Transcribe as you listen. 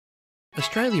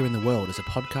Australia in the World is a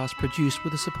podcast produced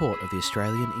with the support of the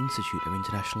Australian Institute of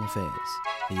International Affairs.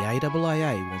 The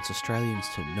AIIA wants Australians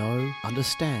to know,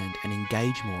 understand and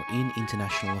engage more in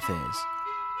international affairs.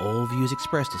 All views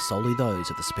expressed are solely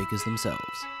those of the speakers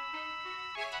themselves.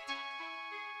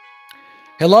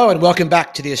 Hello and welcome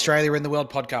back to the Australia in the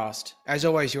World podcast. As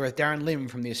always, you're with Darren Lim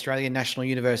from the Australian National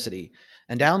University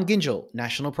and Alan Gyngell,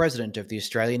 National President of the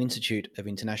Australian Institute of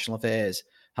International Affairs.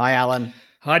 Hi, Alan.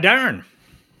 Hi, Darren.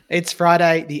 It's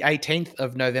Friday, the 18th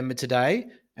of November today,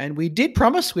 and we did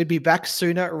promise we'd be back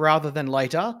sooner rather than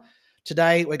later.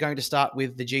 Today, we're going to start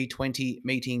with the G20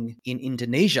 meeting in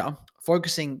Indonesia,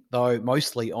 focusing, though,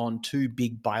 mostly on two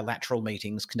big bilateral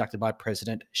meetings conducted by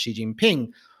President Xi Jinping,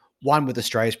 one with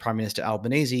Australia's Prime Minister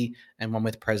Albanese and one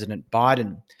with President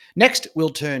Biden. Next,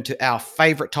 we'll turn to our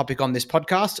favourite topic on this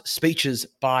podcast, speeches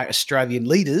by Australian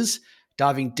leaders,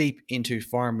 diving deep into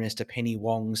Foreign Minister Penny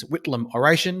Wong's Whitlam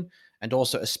oration, and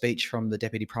also a speech from the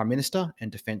Deputy Prime Minister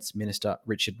and Defence Minister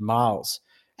Richard Marles.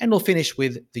 And we'll finish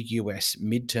with the US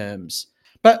midterms.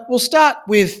 But we'll start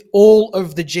with all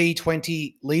of the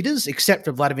G20 leaders, except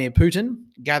for Vladimir Putin,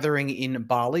 gathering in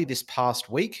Bali this past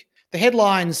week. The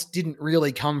headlines didn't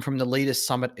really come from the Leaders'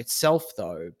 Summit itself,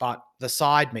 though, but the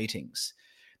side meetings.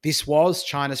 This was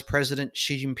China's President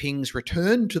Xi Jinping's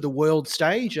return to the world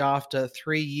stage after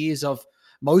 3 years of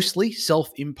mostly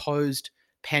self-imposed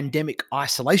pandemic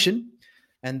isolation,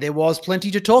 and there was plenty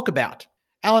to talk about.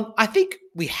 Alan, I think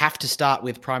we have to start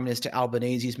with Prime Minister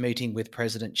Albanese's meeting with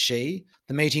President Xi.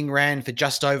 The meeting ran for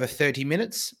just over 30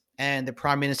 minutes, and the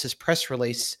Prime Minister's press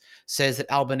release says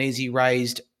that Albanese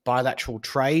raised bilateral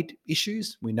trade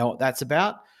issues, we know what that's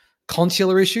about,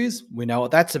 consular issues, we know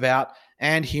what that's about,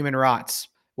 and human rights.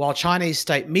 While Chinese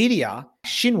state media,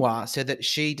 Xinhua, said that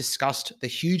Xi discussed the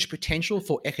huge potential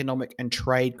for economic and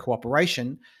trade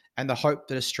cooperation and the hope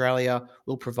that Australia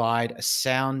will provide a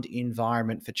sound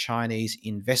environment for Chinese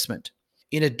investment.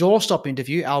 In a doorstop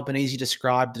interview, Albanese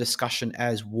described the discussion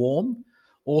as warm,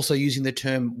 also using the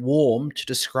term warm to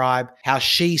describe how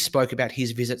Xi spoke about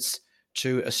his visits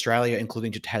to Australia,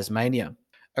 including to Tasmania.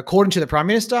 According to the Prime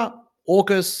Minister,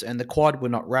 AUKUS and the Quad were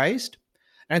not raised.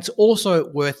 And it's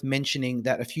also worth mentioning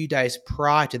that a few days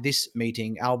prior to this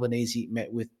meeting, Albanese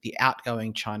met with the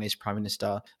outgoing Chinese Prime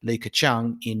Minister Li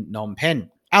Keqiang in Phnom Penh.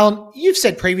 Alan, you've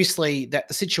said previously that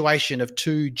the situation of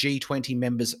two G20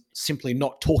 members simply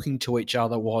not talking to each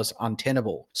other was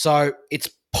untenable. So it's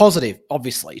positive,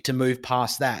 obviously, to move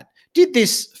past that. Did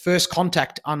this first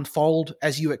contact unfold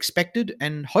as you expected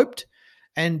and hoped?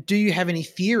 And do you have any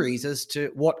theories as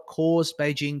to what caused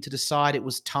Beijing to decide it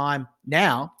was time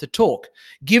now to talk,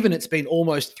 given it's been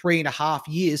almost 3.5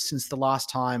 years since the last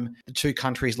time the two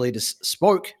countries' leaders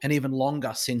spoke, and even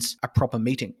longer since a proper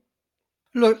meeting?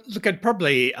 Look, it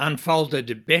probably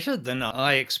unfolded better than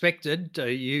I expected.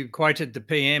 You quoted the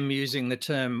PM using the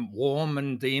term warm,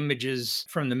 and the images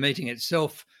from the meeting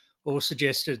itself all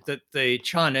suggested that the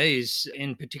Chinese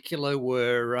in particular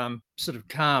were sort of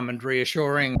calm and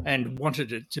reassuring and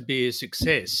wanted it to be a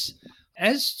success.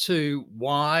 As to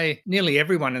why, nearly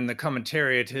everyone in the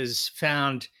commentariat has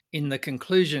found in the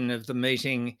conclusion of the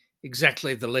meeting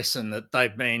exactly the lesson that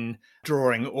they've been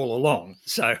drawing all along.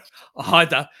 So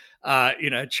either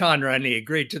China only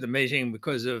agreed to the meeting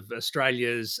because of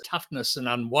Australia's toughness and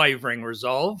unwavering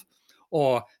resolve,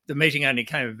 or the meeting only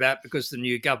came about because the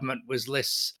new government was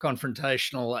less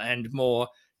confrontational and more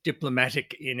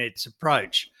diplomatic in its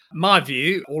approach. My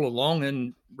view all along,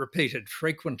 and repeated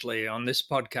frequently on this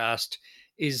podcast,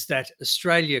 is that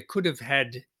Australia could have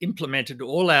had implemented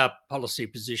all our policy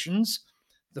positions,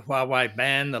 the Huawei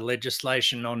ban, the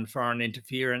legislation on foreign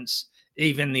interference,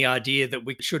 even the idea that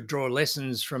we should draw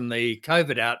lessons from the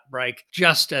COVID outbreak,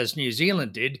 just as New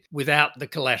Zealand did, without the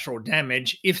collateral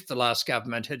damage if the last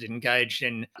government had engaged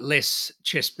in less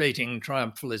chest-beating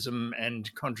triumphalism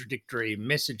and contradictory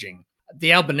messaging.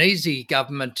 The Albanese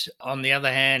government, on the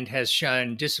other hand, has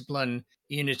shown discipline,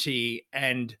 unity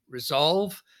and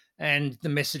resolve, and the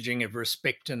messaging of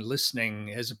respect and listening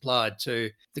has applied to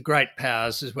the great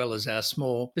powers as well as our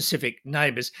small Pacific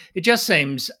neighbours. It just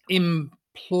seems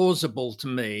implausible to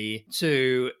me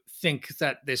to think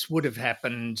that this would have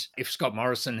happened if Scott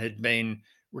Morrison had been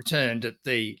returned at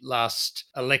the last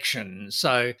election.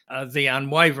 So the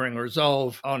unwavering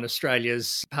resolve on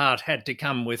Australia's part had to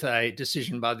come with a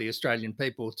decision by the Australian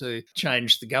people to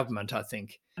change the government, I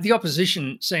think. The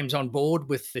opposition seems on board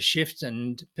with the shift,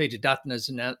 and Peter Dutton has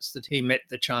announced that he met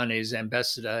the Chinese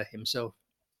ambassador himself.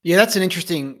 Yeah, that's an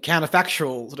interesting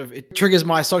counterfactual. It triggers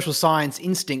my social science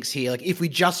instincts here. Like, if we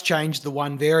just changed the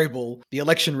one variable, the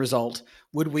election result,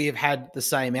 would we have had the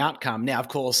same outcome? Now, of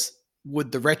course,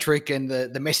 Would the rhetoric and the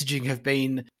messaging have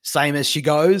been same as she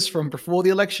goes from before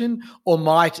the election? Or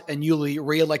might a newly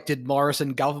re-elected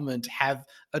Morrison government have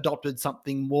adopted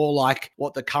something more like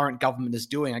what the current government is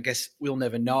doing? I guess we'll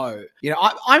never know.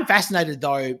 I'm fascinated,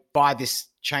 though, by this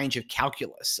change of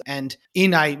calculus. And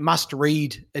in a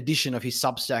must-read edition of his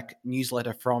Substack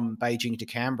newsletter From Beijing to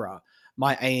Canberra,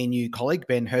 my ANU colleague,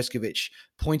 Ben Herskovich,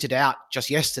 pointed out just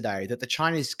yesterday that the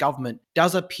Chinese government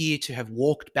does appear to have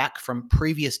walked back from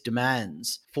previous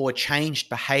demands for changed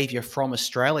behaviour from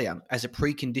Australia as a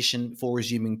precondition for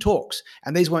resuming talks.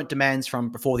 And these weren't demands from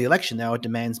before the election, they were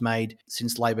demands made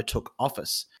since Labor took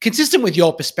office. Consistent with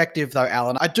your perspective, though,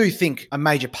 Alan, I do think a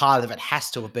major part of it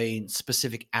has to have been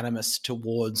specific animus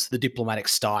towards the diplomatic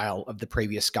style of the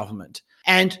previous government.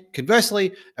 And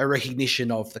conversely, a recognition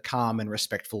of the calm and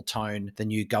respectful tone the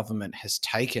new government has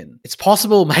taken. It's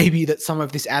possible maybe that some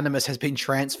of this animus has been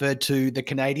transferred to the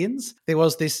Canadians. There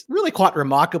was this really quite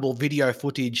remarkable video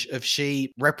footage of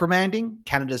Xi reprimanding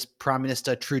Canada's Prime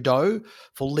Minister Trudeau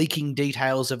for leaking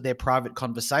details of their private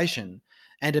conversation.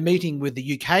 And a meeting with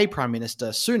the UK Prime Minister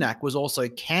Sunak was also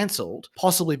cancelled,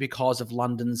 possibly because of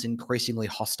London's increasingly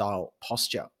hostile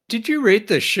posture. Did you read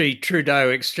the Xi-Trudeau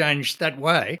exchange that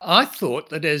way? I thought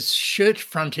that as shirt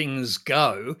frontings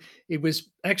go, it was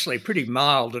actually pretty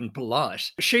mild and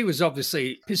polite. Xi was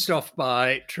obviously pissed off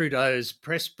by Trudeau's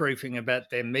press briefing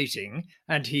about their meeting,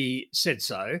 and he said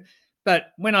so. But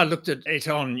when I looked at it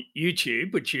on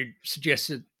YouTube, which you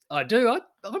suggested I do, I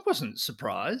wasn't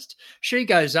surprised. Xi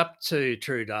goes up to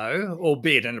Trudeau,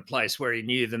 albeit in a place where he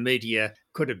knew the media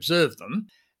could observe them,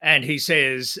 and he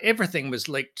says, everything was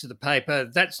leaked to the paper.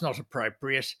 That's not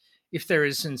appropriate. If there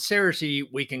is sincerity,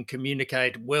 we can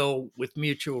communicate well with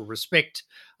mutual respect.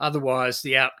 Otherwise,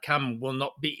 the outcome will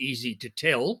not be easy to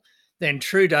tell. Then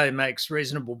Trudeau makes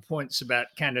reasonable points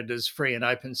about Canada's free and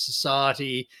open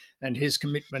society and his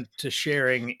commitment to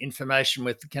sharing information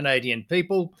with the Canadian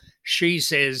people. Xi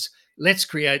says, let's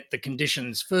create the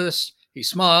conditions first. He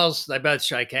smiles, they both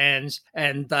shake hands,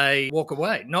 and they walk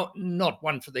away. Not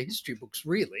one for the history books,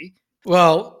 really.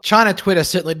 Well, China Twitter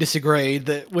certainly disagreed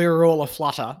that we were all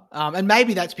aflutter. And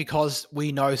maybe that's because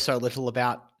we know so little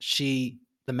about Xi,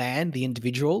 the man, the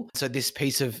individual. So this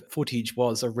piece of footage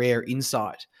was a rare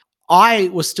insight. I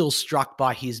was still struck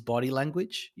by his body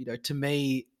language. To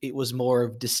me, it was more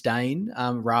of disdain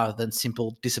rather than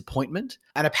simple disappointment.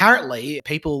 And apparently,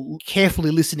 people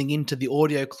carefully listening into the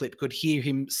audio clip could hear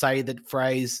him say the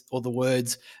phrase or the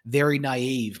words, very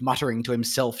naive, muttering to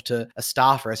himself to a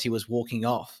staffer as he was walking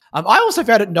off. I also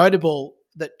found it notable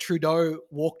that Trudeau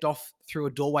walked off through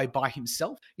a doorway by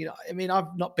himself.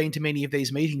 I've not been to many of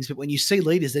these meetings, but when you see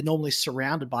leaders, they're normally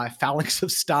surrounded by a phalanx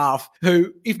of staff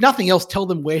who, if nothing else, tell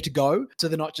them where to go, so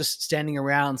they're not just standing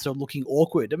around sort of looking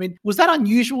awkward. Was that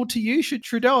unusual to you? Should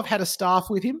Trudeau have had a staff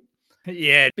with him?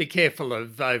 Yeah, be careful of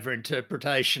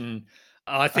overinterpretation.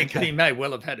 I think that he may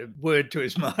well have had a word to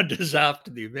his minders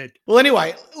after the event. Well,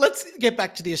 anyway, let's get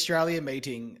back to the Australia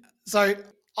meeting. So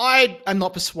I am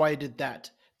not persuaded that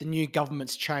the new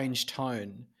government's changed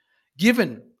tone,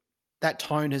 given that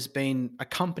tone has been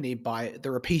accompanied by the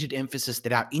repeated emphasis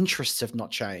that our interests have not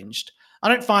changed. I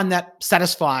don't find that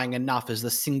satisfying enough as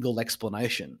the single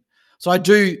explanation. So I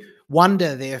do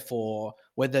wonder, therefore,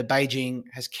 whether Beijing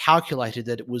has calculated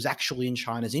that it was actually in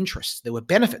China's interests. There were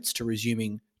benefits to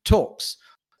resuming talks.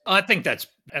 I think that's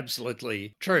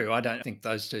absolutely true. I don't think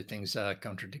those two things are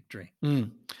contradictory.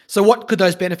 So what could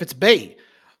those benefits be?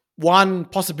 One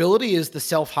possibility is the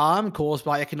self-harm caused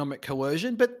by economic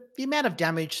coercion, but the amount of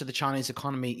damage to the Chinese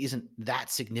economy isn't that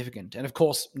significant. And of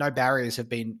course, no barriers have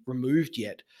been removed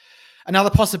yet. Another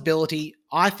possibility,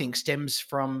 I think, stems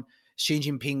from Xi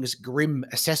Jinping's grim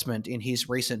assessment in his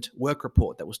recent work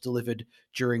report that was delivered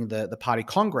during the party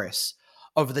congress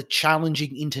of the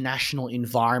challenging international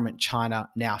environment China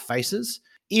now faces.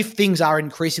 If things are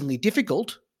increasingly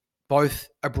difficult, both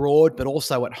abroad but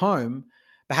also at home,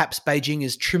 perhaps Beijing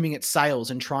is trimming its sails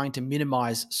and trying to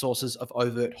minimize sources of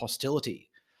overt hostility.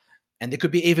 And there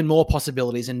could be even more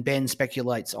possibilities, and Ben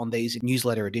speculates on these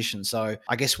newsletter editions, so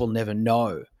I guess we'll never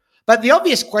know. But the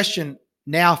obvious question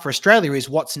now for Australia is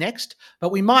what's next,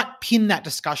 but we might pin that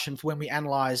discussion for when we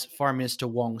analyse Foreign Minister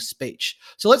Wong's speech.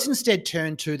 So let's instead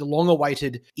turn to the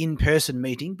long-awaited in-person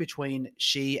meeting between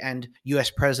Xi and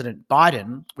US President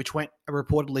Biden, which went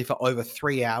reportedly for over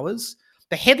 3 hours.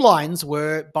 The headlines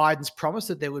were Biden's promise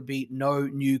that there would be no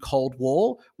new Cold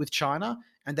War with China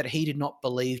and that he did not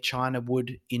believe China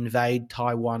would invade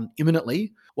Taiwan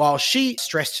imminently, while Xi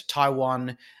stressed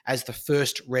Taiwan as the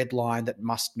first red line that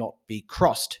must not be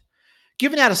crossed.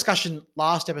 Given our discussion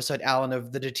last episode, Alan,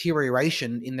 of the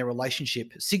deterioration in the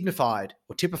relationship signified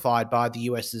or typified by the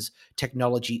US's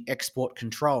technology export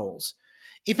controls,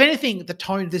 if anything, the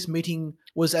tone of this meeting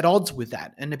was at odds with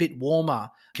that and a bit warmer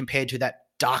compared to that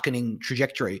darkening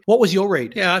trajectory. What was your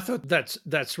read? Yeah, I thought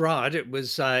that's right. It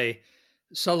was a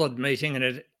solid meeting,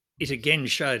 and it again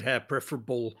showed how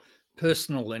preferable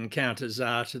personal encounters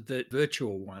are to the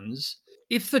virtual ones.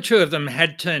 If the two of them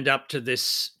had turned up to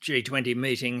this G20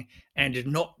 meeting and had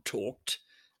not talked,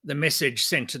 the message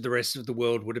sent to the rest of the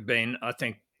world would have been, I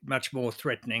think, much more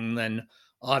threatening than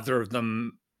either of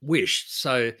them wished.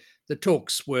 So the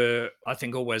talks were, I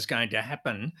think, always going to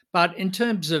happen. But in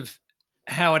terms of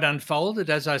how it unfolded,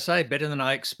 as I say, better than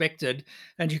I expected.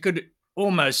 And you could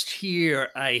almost hear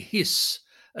a hiss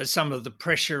as some of the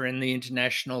pressure in the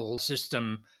international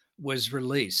system was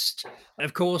released.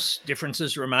 Of course,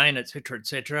 differences remain, etc.,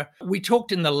 etc. We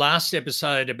talked in the last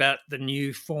episode about the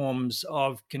new forms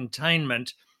of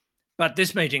containment, but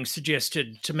this meeting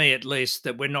suggested, to me at least,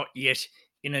 that we're not yet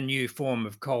in a new form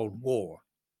of Cold War.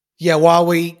 Yeah, while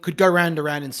we could go round and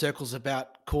round in circles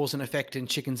about cause and effect and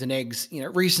chickens and eggs,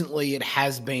 recently it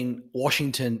has been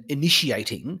Washington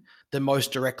initiating the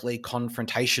most directly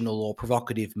confrontational or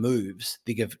provocative moves.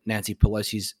 Think of Nancy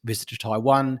Pelosi's visit to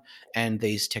Taiwan and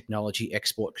these technology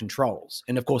export controls.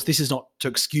 And of course, this is not to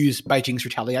excuse Beijing's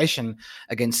retaliation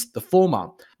against the former,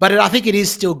 but I think it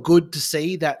is still good to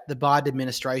see that the Biden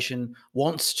administration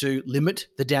wants to limit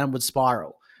the downward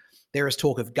spiral. There is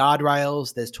talk of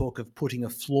guardrails, there's talk of putting a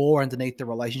floor underneath the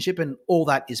relationship, and all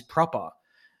that is proper.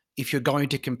 If you're going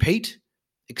to compete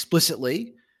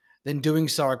explicitly, then doing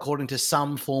so according to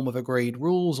some form of agreed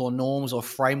rules or norms or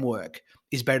framework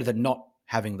is better than not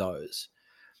having those.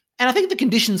 And I think the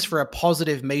conditions for a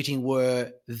positive meeting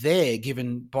were there,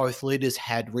 given both leaders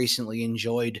had recently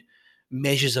enjoyed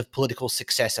measures of political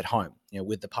success at home,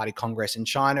 with the Party Congress in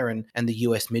China and the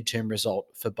US midterm result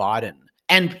for Biden.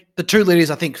 And the two leaders,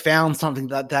 I think, found something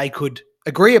that they could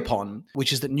agree upon,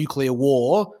 which is that nuclear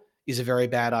war is a very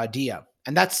bad idea.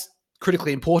 And that's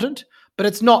critically important, but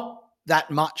it's not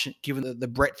that much given the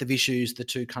breadth of issues the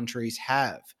two countries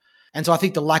have. And so I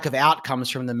think the lack of outcomes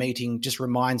from the meeting just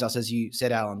reminds us, as you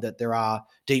said, Alan, that there are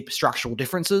deep structural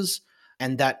differences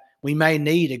and that we may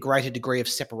need a greater degree of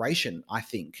separation, I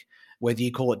think, whether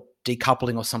you call it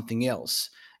decoupling or something else,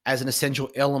 as an essential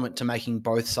element to making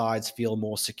both sides feel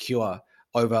more secure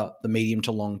over the medium to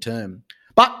long term.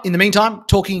 But in the meantime,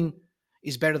 talking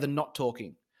is better than not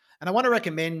talking. And I want to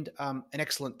recommend an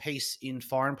excellent piece in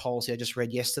Foreign Policy I just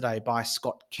read yesterday by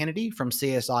Scott Kennedy from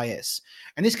CSIS.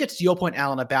 And this gets to your point,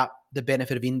 Alan, about the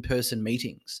benefit of in-person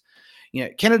meetings.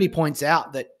 Kennedy points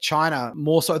out that China,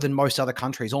 more so than most other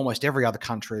countries, almost every other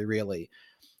country really,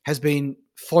 has been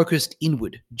focused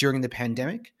inward during the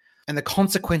pandemic. And the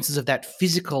consequences of that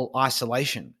physical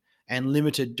isolation and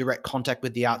limited direct contact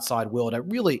with the outside world are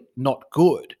really not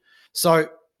good. So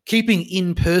keeping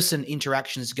in-person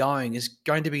interactions going is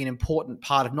going to be an important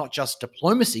part of not just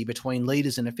diplomacy between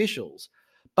leaders and officials,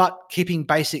 but keeping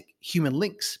basic human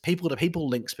links, people-to-people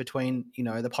links between,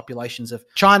 the populations of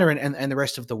China and the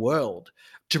rest of the world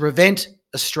to prevent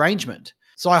estrangement.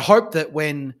 So I hope that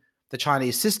when the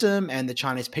Chinese system and the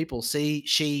Chinese people see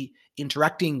Xi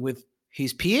interacting with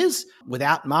his peers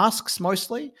without masks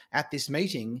mostly at this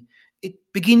meeting, it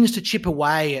begins to chip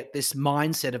away at this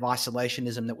mindset of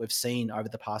isolationism that we've seen over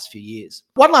the past few years.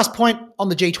 One last point on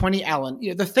the G20, Alan.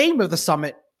 The theme of the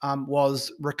summit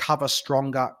was recover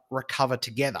stronger, recover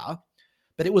together.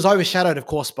 But it was overshadowed, of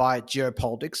course, by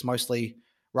geopolitics, mostly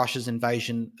Russia's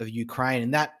invasion of Ukraine.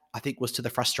 And that, I think, was to the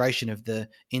frustration of the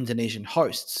Indonesian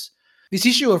hosts. This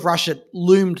issue of Russia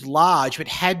loomed large, but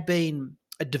had been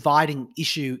a dividing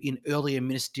issue in earlier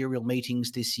ministerial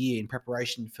meetings this year in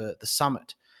preparation for the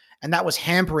summit. And that was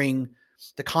hampering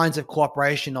the kinds of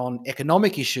cooperation on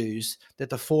economic issues that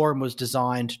the forum was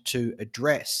designed to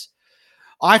address.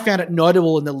 I found it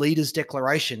notable in the leaders'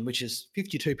 declaration, which is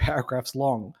 52 paragraphs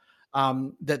long,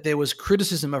 that there was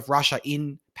criticism of Russia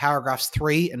in paragraphs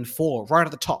 3 and 4, right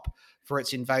at the top, for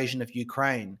its invasion of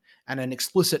Ukraine, and an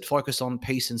explicit focus on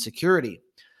peace and security.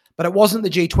 But it wasn't the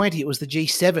G20, it was the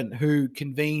G7 who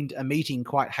convened a meeting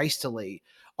quite hastily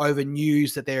over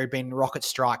news that there had been rocket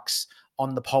strikes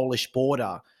on the Polish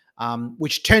border,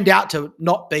 which turned out to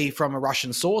not be from a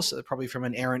Russian source, probably from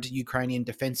an errant Ukrainian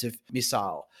defensive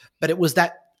missile. But it was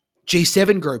that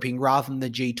G7 grouping rather than the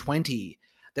G20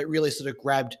 that really sort of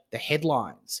grabbed the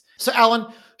headlines. So, Alan,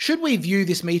 should we view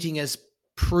this meeting as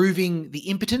proving the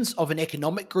impotence of an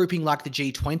economic grouping like the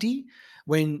G20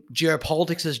 when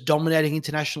geopolitics is dominating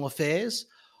international affairs?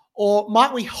 Or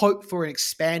might we hope for an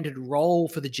expanded role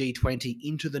for the G20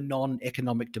 into the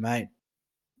non-economic domain?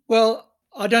 Well,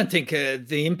 I don't think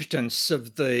the impotence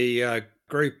of the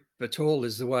group at all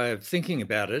is the way of thinking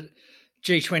about it.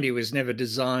 G20 was never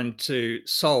designed to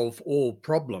solve all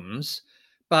problems,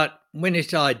 but when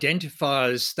it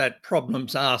identifies that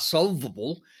problems are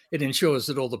solvable, it ensures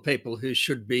that all the people who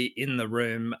should be in the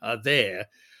room are there.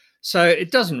 So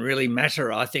it doesn't really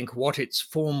matter, I think, what its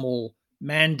formal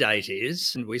mandate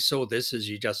is. And we saw this, as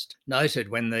you just noted,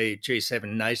 when the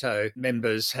G7 NATO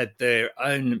members had their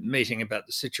own meeting about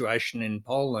the situation in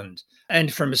Poland.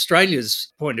 And from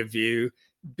Australia's point of view,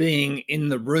 being in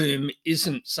the room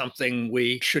isn't something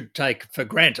we should take for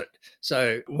granted.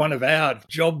 So, one of our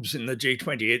jobs in the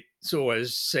G20, it's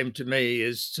always seemed to me,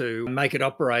 is to make it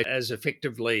operate as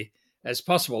effectively as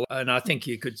possible. And I think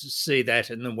you could see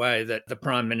that in the way that the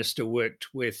Prime Minister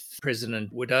worked with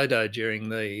President Widodo during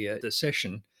the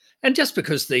session. And just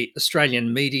because the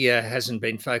Australian media hasn't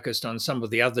been focused on some of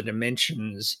the other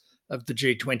dimensions of the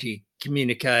G20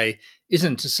 communique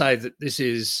isn't to say that this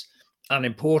is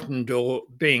unimportant or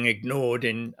being ignored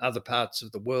in other parts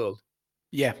of the world.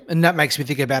 Yeah, and that makes me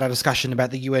think about our discussion about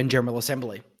the UN General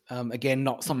Assembly. Again,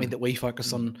 not something that we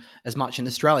focus on as much in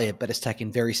Australia, but it's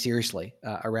taken very seriously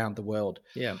around the world.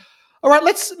 Yeah. All right,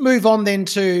 let's move on then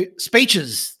to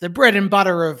speeches, the bread and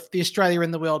butter of the Australia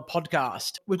in the World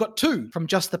podcast. We've got two from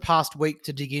just the past week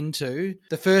to dig into.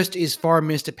 The first is Foreign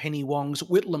Minister Penny Wong's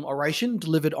Whitlam oration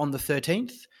delivered on the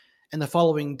 13th. And the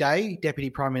following day, Deputy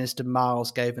Prime Minister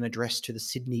Miles gave an address to the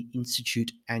Sydney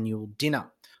Institute annual dinner.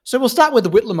 So we'll start with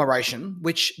the Whitlam oration,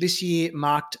 which this year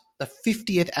marked the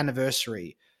 50th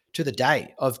anniversary to the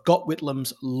day of Got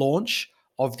Whitlam's launch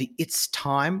of the It's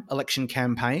Time election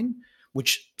campaign,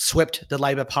 which swept the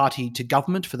Labor Party to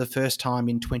government for the first time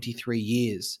in 23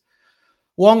 years.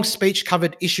 Wong's speech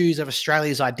covered issues of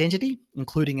Australia's identity,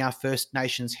 including our First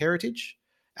Nations heritage,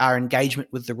 our engagement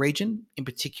with the region, in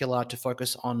particular to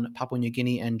focus on Papua New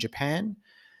Guinea and Japan,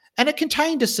 and it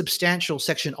contained a substantial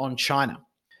section on China.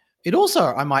 It also,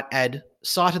 I might add,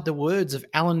 cited the words of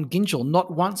Allan Gyngell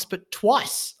not once but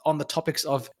twice on the topics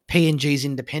of PNG's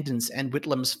independence and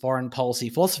Whitlam's foreign policy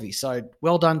philosophy. So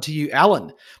well done to you,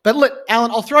 Alan. But look,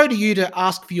 Alan, I'll throw to you to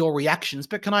ask for your reactions,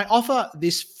 but can I offer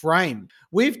this frame?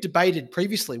 We've debated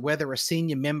previously whether a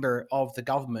senior member of the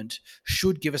government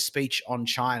should give a speech on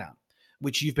China,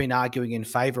 which you've been arguing in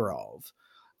favour of.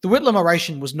 The Whitlam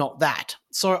oration was not that.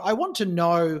 So I want to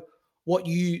know what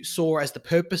you saw as the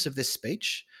purpose of this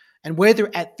speech, and whether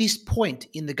at this point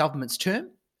in the government's term,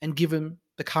 and given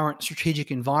the current strategic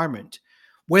environment,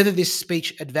 whether this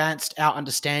speech advanced our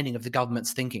understanding of the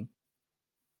government's thinking.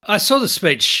 I saw the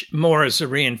speech more as a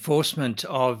reinforcement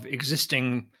of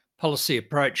existing policy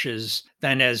approaches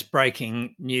than as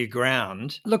breaking new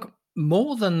ground. Look,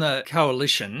 more than the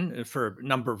coalition, for a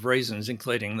number of reasons,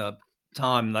 including the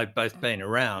time they've both been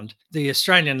around, the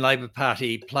Australian Labor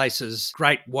Party places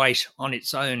great weight on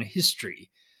its own history.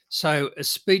 So a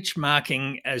speech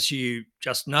marking, as you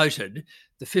just noted,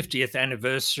 the 50th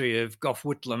anniversary of Gough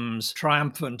Whitlam's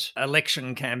triumphant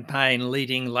election campaign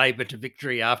leading Labor to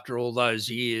victory after all those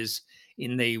years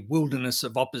in the wilderness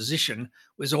of opposition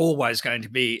was always going to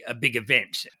be a big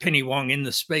event. Penny Wong in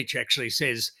the speech actually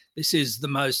says this is the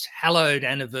most hallowed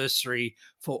anniversary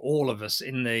for all of us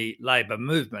in the Labor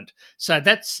movement. So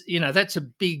that's a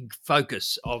big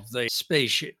focus of the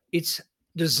speech. It's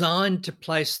designed to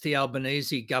place the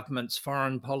Albanese government's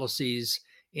foreign policies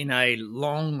in a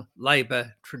long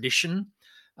Labor tradition.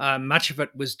 Much of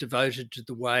it was devoted to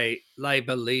the way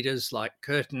Labor leaders like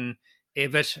Curtin,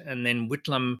 Evatt, and then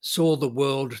Whitlam saw the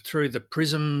world through the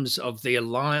prisms of the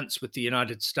alliance with the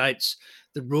United States,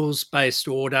 the rules-based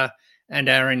order, and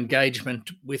our engagement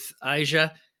with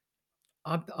Asia.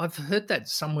 I've heard that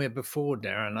somewhere before,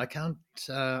 Darren. I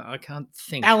can't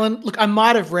think. Alan, look, I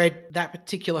might have read that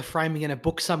particular framing in a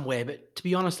book somewhere, but to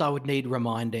be honest, I would need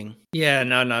reminding. Yeah,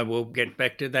 no, we'll get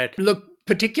back to that. Look,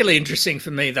 particularly interesting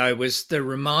for me, though, was the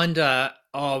reminder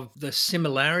of the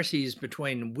similarities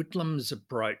between Whitlam's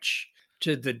approach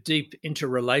to the deep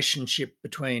interrelationship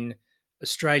between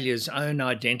Australia's own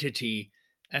identity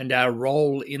and our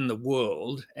role in the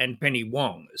world and Penny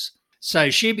Wong's. So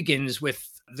she begins with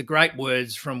the great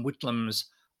words from Whitlam's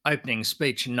opening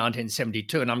speech in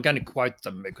 1972, and I'm going to quote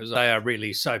them because they are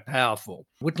really so powerful.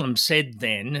 Whitlam said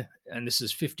then, and this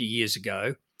is 50 years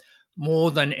ago,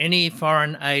 "More than any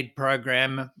foreign aid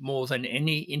program, more than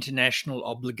any international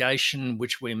obligation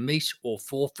which we meet or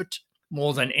forfeit,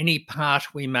 more than any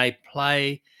part we may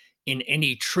play in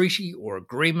any treaty or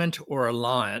agreement or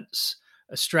alliance,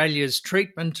 Australia's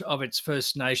treatment of its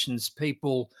First Nations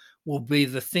people will be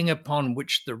the thing upon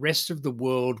which the rest of the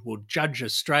world will judge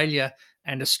Australia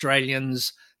and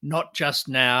Australians, not just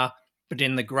now, but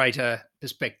in the greater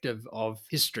perspective of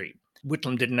history.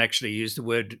 Whitlam didn't actually use the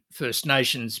word First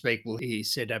Nations people, he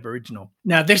said Aboriginal.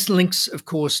 Now, this links, of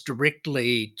course,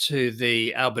 directly to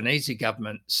the Albanese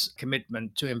government's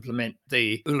commitment to implement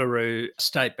the Uluru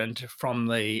Statement from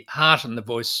the heart and the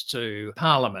voice to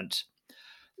Parliament.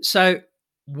 So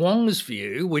Wong's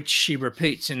view, which she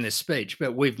repeats in this speech,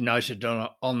 but we've noted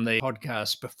on the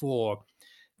podcast before,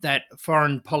 that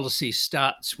foreign policy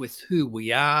starts with who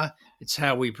we are. It's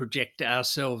how we project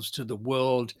ourselves to the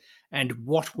world, and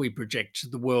what we project to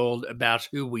the world about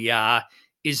who we are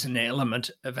is an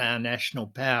element of our national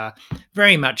power.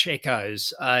 Very much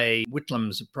echoes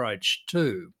Whitlam's approach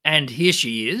too. And here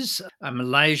she is, a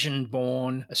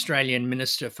Malaysian-born Australian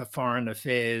Minister for Foreign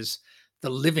Affairs, the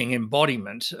living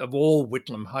embodiment of all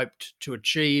Whitlam hoped to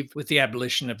achieve with the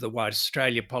abolition of the White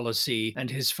Australia policy and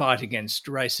his fight against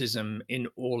racism in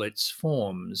all its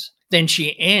forms. Then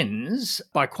she ends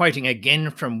by quoting again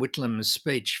from Whitlam's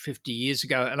speech 50 years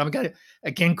ago. And I'm going to,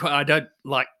 again, I don't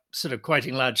like sort of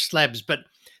quoting large slabs, but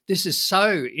this is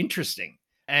so interesting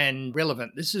and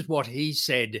relevant. This is what he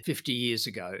said 50 years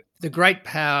ago. The great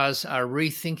powers are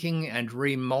rethinking and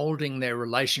remoulding their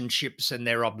relationships and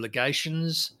their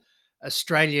obligations.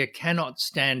 Australia cannot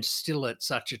stand still at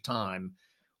such a time.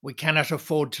 We cannot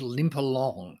afford to limp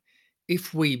along.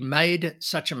 If we made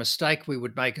such a mistake, we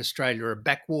would make Australia a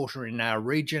backwater in our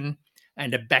region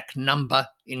and a back number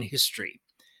in history.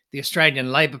 The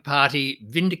Australian Labor Party,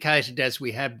 vindicated as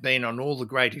we have been on all the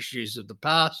great issues of the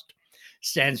past,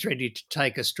 stands ready to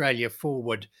take Australia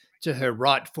forward to her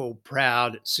rightful,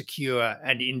 proud, secure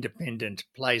and independent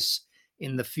place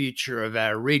in the future of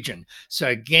our region. So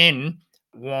again,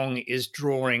 Wong is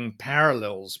drawing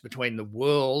parallels between the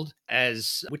world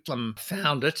as Whitlam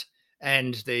found it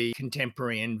and the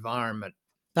contemporary environment.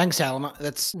 Thanks, Alan.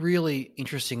 That's really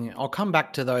interesting. I'll come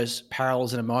back to those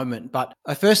parallels in a moment, but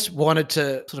I first wanted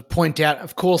to sort of point out,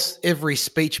 of course, every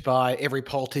speech by every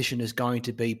politician is going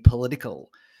to be political.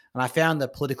 And I found the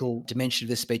political dimension of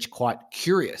this speech quite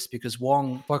curious because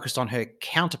Wong focused on her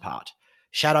counterpart,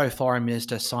 Shadow Foreign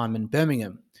Minister Simon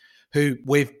Birmingham, who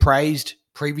we've praised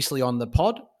previously on the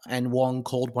pod, and Wong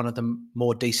called one of the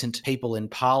more decent people in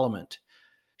Parliament.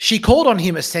 She called on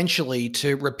him essentially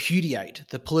to repudiate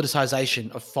the politicisation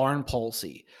of foreign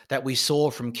policy that we saw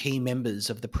from key members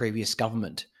of the previous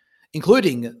government,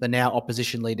 including the now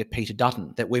opposition leader Peter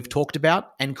Dutton, that we've talked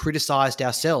about and criticised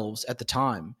ourselves at the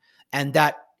time, and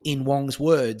that, in Wong's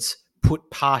words,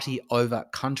 put party over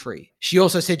country. She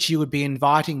also said she would be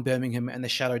inviting Birmingham and the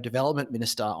Shadow Development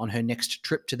Minister on her next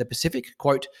trip to the Pacific,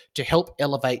 quote, to help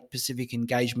elevate Pacific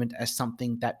engagement as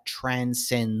something that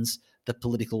transcends the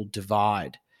political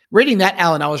divide. Reading that,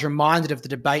 Alan, I was reminded of the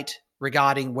debate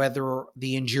regarding whether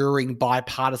the enduring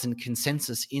bipartisan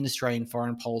consensus in Australian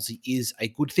foreign policy is a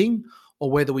good thing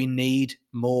or whether we need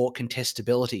more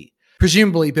contestability.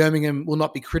 Presumably, Birmingham will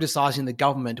not be criticising the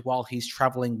government while he's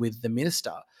travelling with the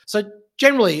minister. So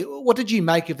generally, what did you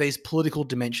make of these political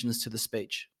dimensions to the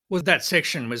speech? Well, that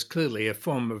section was clearly a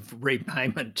form of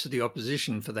repayment to the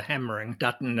opposition for the hammering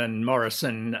Dutton and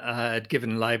Morrison had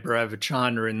given Labor over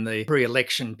China in the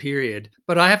pre-election period.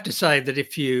 But I have to say that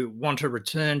if you want to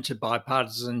return to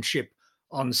bipartisanship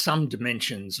on some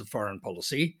dimensions of foreign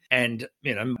policy, and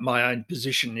my own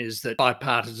position is that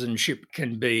bipartisanship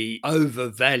can be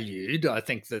overvalued. I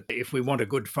think that if we want a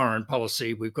good foreign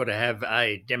policy, we've got to have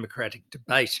a democratic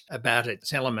debate about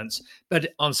its elements. But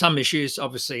on some issues,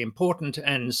 obviously important,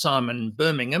 and Simon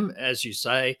Birmingham, as you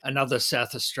say, another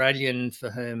South Australian for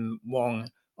whom Wong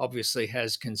obviously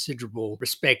has considerable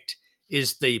respect,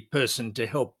 is the person to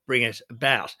help bring it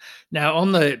about. Now,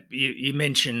 on you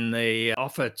mentioned the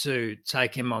offer to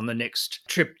take him on the next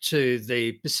trip to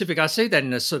the Pacific. I see that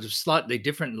in a sort of slightly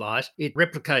different light. It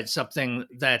replicates something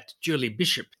that Julie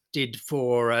Bishop did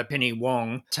for Penny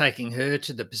Wong, taking her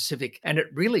to the Pacific. And it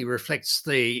really reflects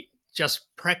the just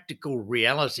practical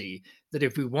reality that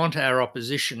if we want our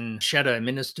opposition shadow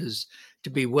ministers to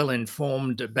be well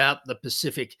informed about the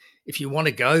Pacific, if you want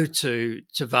to go to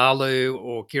Tuvalu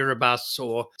or Kiribati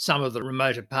or some of the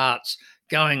remoter parts,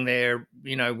 going there,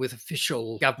 with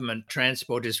official government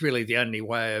transport is really the only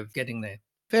way of getting there.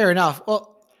 Fair enough.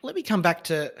 Well, let me come back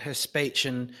to her speech,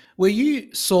 and where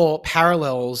you saw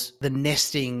parallels, the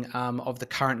nesting of the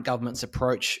current government's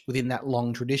approach within that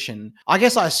long tradition, I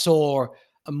guess I saw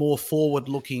a more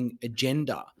forward-looking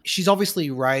agenda. She's obviously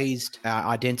raised our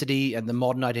identity and the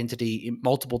modern identity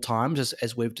multiple times,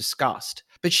 as we've discussed.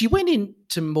 But she went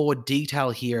into more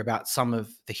detail here about some of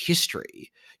the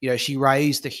history. She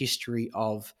raised the history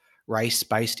of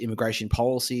race-based immigration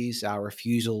policies, our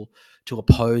refusal to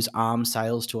oppose arms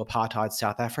sales to apartheid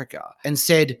South Africa, and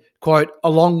said, quote,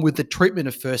 along with the treatment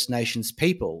of First Nations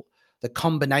people, the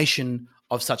combination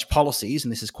of such policies,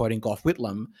 and this is quoting Gough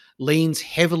Whitlam, leans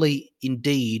heavily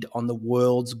indeed on the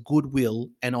world's goodwill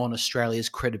and on Australia's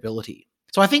credibility.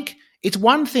 So I think it's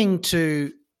one thing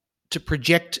to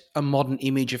project a modern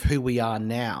image of who we are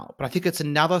now, but I think it's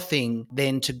another thing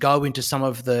then to go into some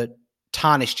of the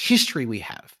tarnished history we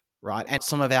have, right? And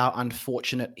some of our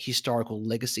unfortunate historical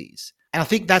legacies. And I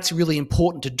think that's really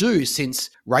important to do, since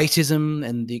racism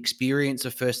and the experience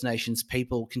of First Nations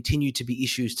people continue to be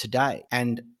issues today.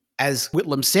 And as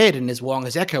Whitlam said, and as Wong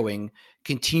is echoing,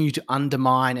 continue to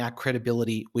undermine our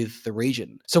credibility with the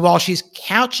region. So while she's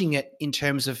couching it in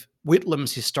terms of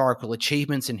Whitlam's historical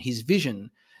achievements and his vision,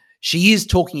 she is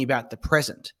talking about the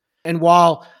present. And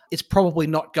while it's probably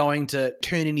not going to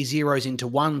turn any zeros into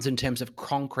ones in terms of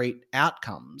concrete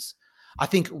outcomes, I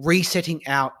think resetting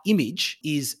our image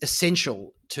is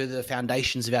essential to the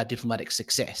foundations of our diplomatic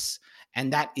success.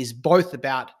 And that is both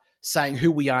about saying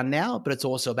who we are now, but it's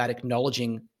also about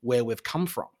acknowledging where we've come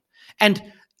from. And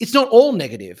it's not all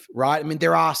negative, right? I mean,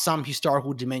 there are some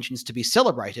historical dimensions to be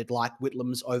celebrated, like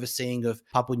Whitlam's overseeing of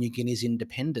Papua New Guinea's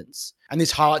independence. And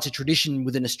this highlights a tradition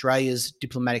within Australia's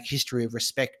diplomatic history of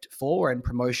respect for and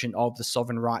promotion of the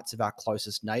sovereign rights of our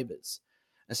closest neighbours.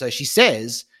 And so she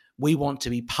says, we want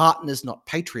to be partners, not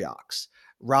patriarchs.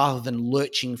 Rather than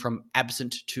lurching from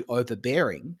absent to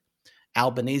overbearing,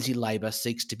 Albanese Labor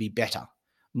seeks to be better,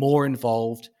 more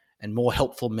involved, and more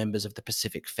helpful members of the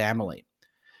Pacific family.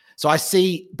 So I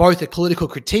see both a political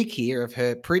critique here of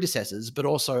her predecessors, but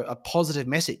also a positive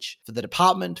message for the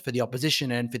department, for the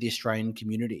opposition, and for the Australian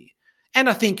community. And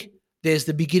I think there's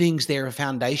the beginnings there, a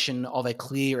foundation of a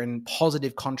clear and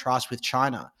positive contrast with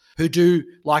China, who do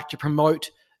like to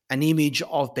promote an image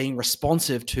of being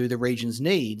responsive to the region's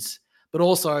needs, but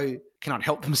also cannot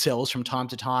help themselves from time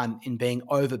to time in being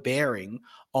overbearing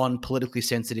on politically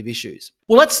sensitive issues.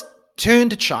 Well, let's turn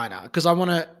to China, because I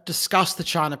want to discuss the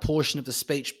China portion of the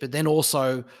speech, but then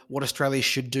also what Australia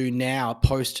should do now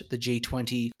post the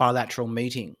G20 bilateral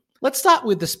meeting. Let's start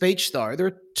with the speech, though. There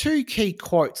are two key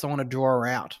quotes I want to draw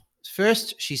out.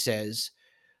 First, she says,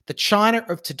 the China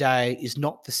of today is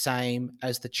not the same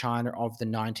as the China of the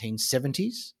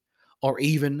 1970s or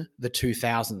even the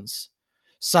 2000s.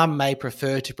 Some may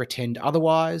prefer to pretend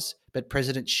otherwise, but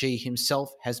President Xi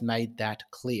himself has made that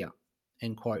clear,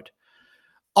 end quote.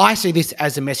 I see this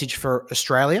as a message for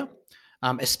Australia,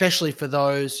 especially for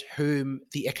those whom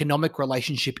the economic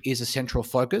relationship is a central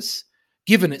focus,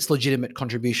 given its legitimate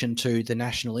contribution to the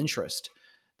national interest.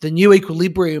 The new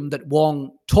equilibrium that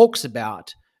Wong talks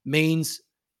about means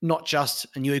not just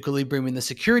a new equilibrium in the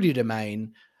security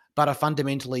domain, but a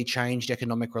fundamentally changed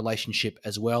economic relationship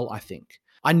as well, I think.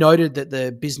 I noted that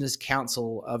the Business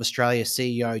Council of Australia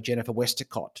CEO Jennifer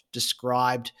Westacott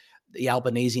described the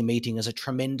Albanese meeting as a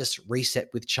tremendous reset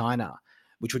with China,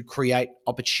 which would create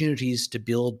opportunities to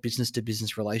build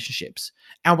business-to-business relationships.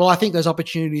 And while I think those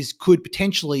opportunities could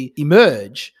potentially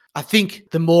emerge, I think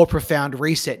the more profound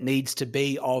reset needs to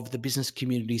be of the business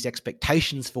community's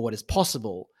expectations for what is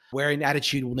possible, where an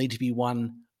attitude will need to be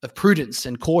one of prudence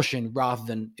and caution rather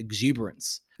than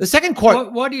exuberance. The second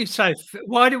quote. Why do you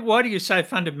say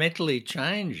fundamentally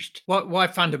changed? Why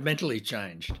fundamentally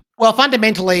changed? Well,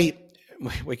 fundamentally,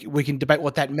 we can debate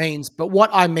what that means, but what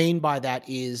I mean by that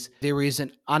is there is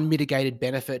an unmitigated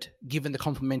benefit given the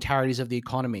complementarities of the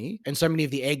economy, and so many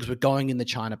of the eggs were going in the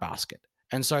China basket.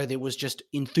 And so there was just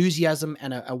enthusiasm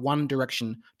and a one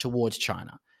direction towards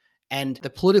China. And the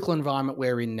political environment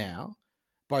we're in now,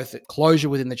 both the closure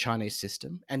within the Chinese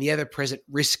system and the ever-present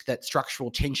risk that structural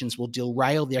tensions will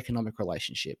derail the economic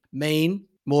relationship, mean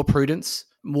more prudence,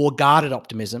 more guarded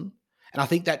optimism. And I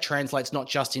think that translates not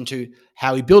just into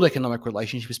how we build economic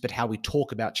relationships, but how we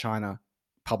talk about China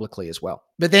publicly as well.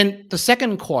 But then the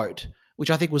second quote, which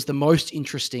I think was the most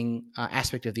interesting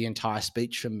aspect of the entire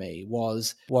speech for me,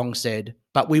 was Wong said,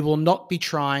 "But we will not be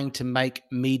trying to make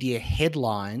media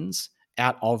headlines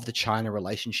out of the China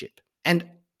relationship." And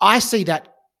I see that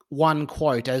one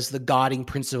quote as the guiding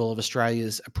principle of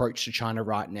Australia's approach to China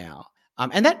right now.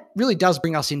 And that really does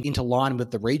bring us into line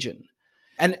with the region.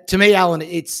 And to me, Alan,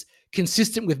 it's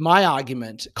consistent with my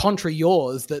argument, contrary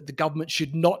yours, that the government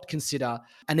should not consider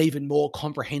an even more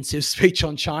comprehensive speech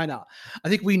on China. I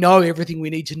think we know everything we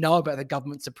need to know about the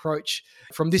government's approach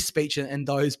from this speech and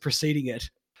those preceding it.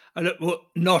 Well,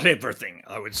 not everything,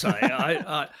 I would say.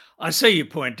 I see your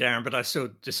point, Darren, but I still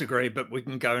disagree, but we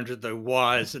can go into the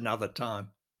whys another time.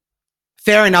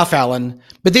 Fair enough, Alan.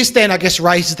 But this then, I guess,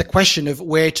 raises the question of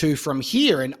where to from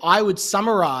here. And I would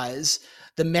summarize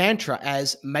the mantra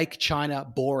as make China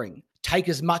boring. Take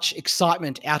as much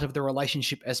excitement out of the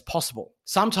relationship as possible.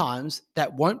 Sometimes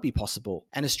that won't be possible,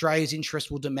 and Australia's interest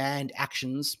will demand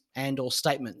actions and or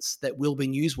statements that will be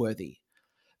newsworthy.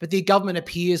 But the government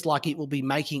appears like it will be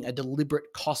making a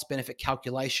deliberate cost-benefit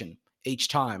calculation each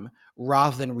time,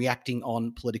 rather than reacting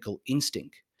on political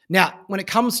instinct. Now, when it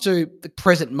comes to the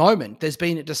present moment, there's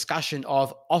been a discussion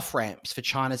of off-ramps for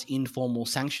China's informal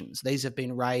sanctions. These have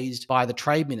been raised by the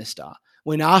Trade Minister.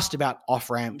 When asked about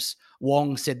off-ramps,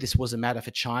 Wong said this was a matter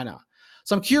for China.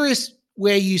 So I'm curious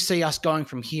where you see us going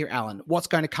from here, Alan. What's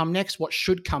going to come next? What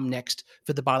should come next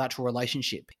for the bilateral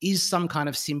relationship? Is some kind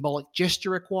of symbolic gesture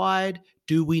required?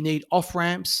 Do we need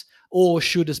off-ramps? Or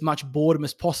should as much boredom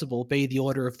as possible be the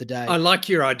order of the day? I like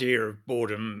your idea of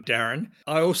boredom, Darren.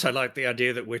 I also like the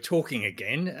idea that we're talking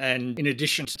again. And in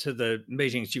addition to the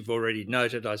meetings you've already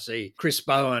noted, I see Chris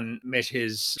Bowen met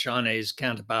his Chinese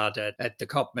counterpart at the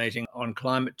COP meeting on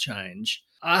climate change.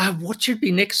 What should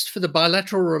be next for the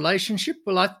bilateral relationship?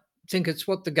 Well, I think it's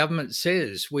what the government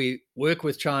says. We work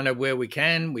with China where we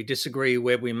can. We disagree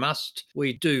where we must.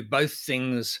 We do both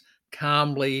things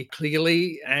calmly,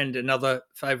 clearly, and another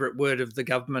favourite word of the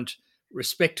government,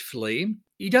 respectfully.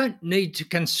 You don't need to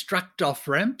construct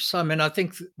off-ramps. I mean, I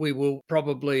think we will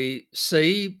probably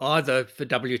see, either for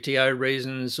WTO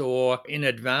reasons or in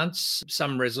advance,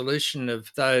 some resolution of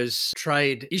those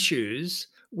trade issues.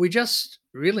 We just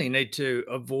really need to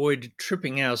avoid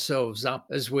tripping ourselves up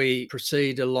as we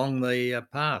proceed along the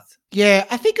path. Yeah,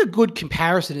 I think a good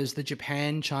comparison is the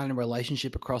Japan-China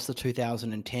relationship across the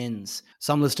 2010s.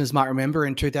 Some listeners might remember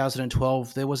in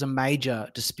 2012, there was a major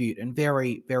dispute and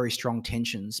very, very strong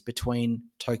tensions between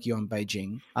Tokyo and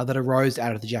Beijing that arose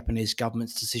out of the Japanese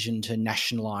government's decision to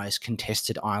nationalize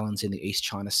contested islands in the East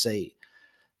China Sea.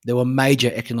 There were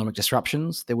major economic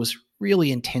disruptions. There was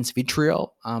really intense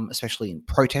vitriol, especially in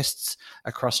protests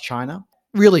across China.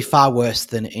 Really far worse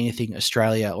than anything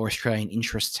Australia or Australian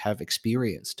interests have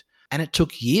experienced. And it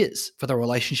took years for the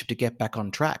relationship to get back on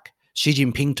track. Xi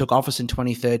Jinping took office in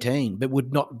 2013, but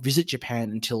would not visit Japan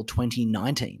until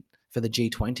 2019 for the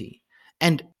G20.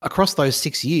 And across those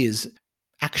 6 years,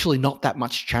 actually not that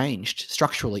much changed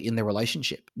structurally in their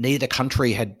relationship. Neither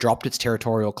country had dropped its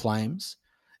territorial claims.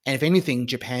 And if anything,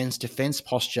 Japan's defense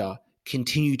posture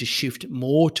continued to shift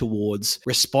more towards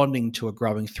responding to a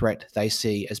growing threat they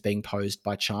see as being posed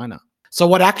by China. So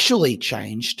what actually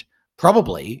changed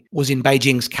probably was in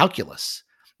Beijing's calculus,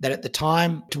 that at the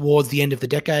time, towards the end of the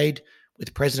decade,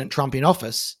 with President Trump in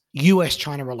office,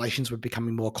 US-China relations were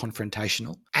becoming more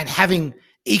confrontational. And having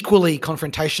equally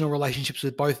confrontational relationships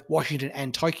with both Washington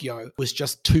and Tokyo was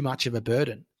just too much of a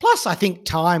burden. Plus, I think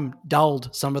time dulled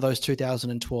some of those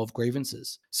 2012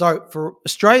 grievances. So for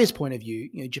Australia's point of view,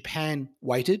 Japan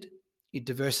waited, it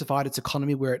diversified its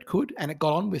economy where it could, and it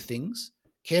got on with things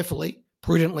carefully,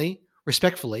 prudently,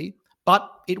 respectfully, but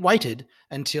it waited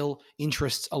until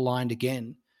interests aligned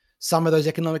again. Some of those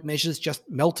economic measures just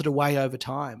melted away over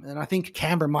time. And I think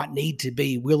Canberra might need to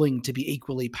be willing to be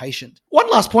equally patient. One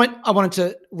last point I wanted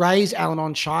to raise, Alan,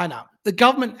 on China. The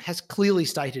government has clearly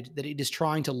stated that it is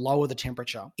trying to lower the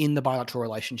temperature in the bilateral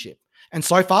relationship. And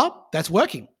so far, that's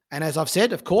working. And as I've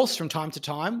said, of course, from time to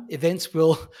time, events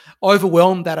will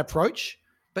overwhelm that approach.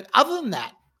 But other than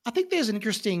that, I think there's an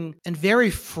interesting and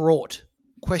very fraught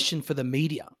question for the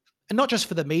media. And not just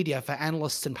for the media, for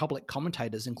analysts and public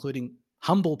commentators, including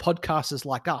humble podcasters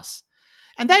like us.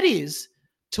 And that is,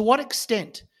 to what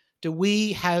extent do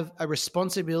we have a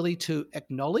responsibility to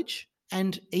acknowledge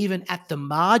and even at the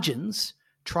margins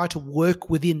try to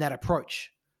work within that approach?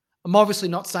 I'm obviously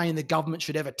not saying the government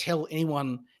should ever tell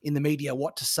anyone in the media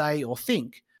what to say or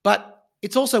think, but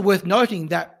it's also worth noting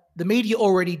that the media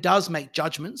already does make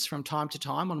judgments from time to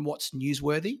time on what's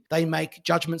newsworthy. They make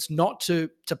judgments not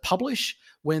to publish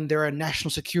when there are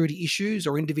national security issues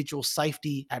or individual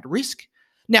safety at risk.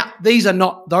 Now, these are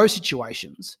not those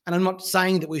situations, and I'm not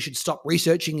saying that we should stop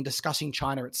researching and discussing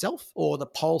China itself or the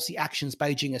policy actions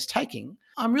Beijing is taking.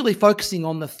 I'm really focusing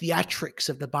on the theatrics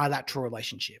of the bilateral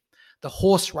relationship, the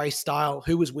horse race style,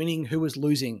 who was winning, who was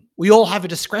losing. We all have a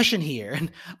discretion here, and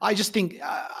I just think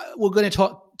we're going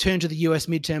to turn to the US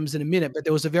midterms in a minute, but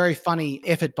there was a very funny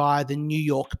effort by the New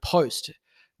York Post,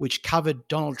 which covered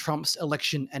Donald Trump's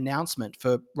election announcement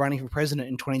for running for president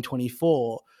in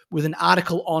 2024, with an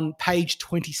article on page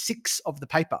 26 of the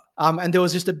paper. And there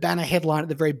was just a banner headline at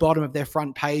the very bottom of their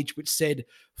front page, which said,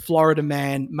 "Florida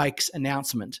man makes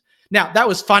announcement." Now, that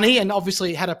was funny and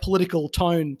obviously had a political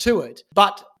tone to it.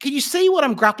 But can you see what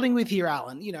I'm grappling with here,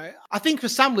 Alan? I think for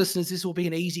some listeners, this will be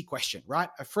an easy question, right?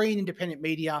 A free and independent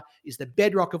media is the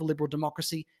bedrock of a liberal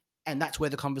democracy, and that's where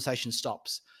the conversation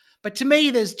stops. But to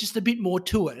me, there's just a bit more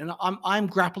to it, and I'm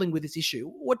grappling with this issue.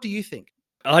 What do you think?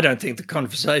 I don't think the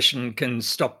conversation can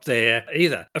stop there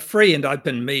either. A free and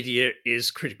open media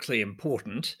is critically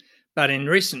important. But in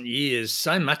recent years,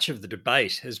 so much of the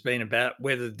debate has been about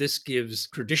whether this gives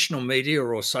traditional media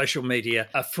or social media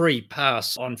a free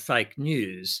pass on fake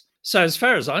news. So, as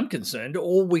far as I'm concerned,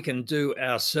 all we can do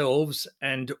ourselves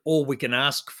and all we can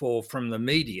ask for from the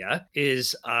media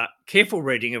is a careful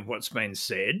reading of what's been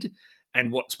said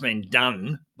and what's been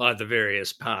done by the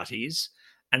various parties,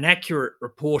 an accurate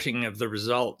reporting of the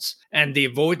results, and the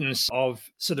avoidance of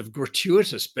sort of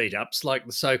gratuitous beat ups like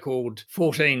the so called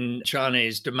 14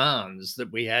 Chinese demands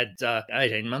that we had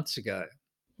 18 months ago.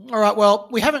 All right, well,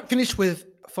 we haven't finished with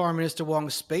Foreign Minister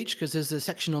Wong's speech because there's a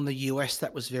section on the US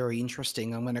that was very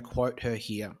interesting. I'm going to quote her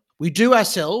here. We do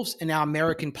ourselves and our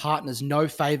American partners no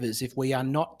favours if we are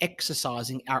not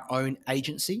exercising our own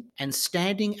agency and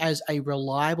standing as a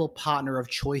reliable partner of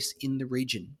choice in the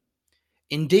region.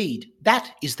 Indeed,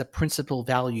 that is the principal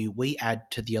value we add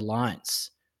to the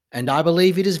alliance, and I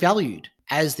believe it is valued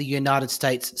as the United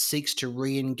States seeks to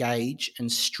re-engage and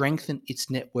strengthen its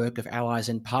network of allies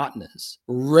and partners,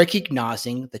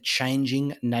 recognizing the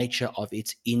changing nature of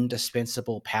its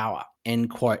indispensable power, end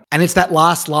quote. And it's that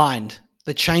last line,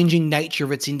 the changing nature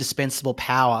of its indispensable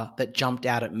power, that jumped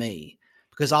out at me.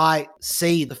 Because I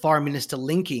see the foreign minister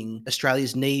linking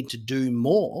Australia's need to do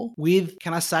more with,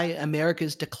 can I say,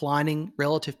 America's declining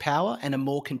relative power and a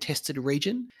more contested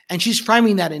region. And she's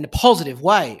framing that in a positive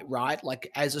way, right?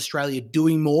 Like as Australia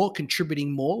doing more,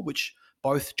 contributing more, which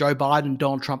both Joe Biden and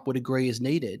Donald Trump would agree is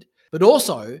needed, but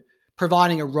also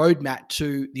providing a roadmap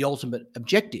to the ultimate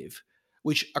objective,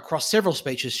 which across several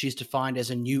speeches she's defined as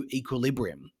a new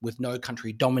equilibrium with no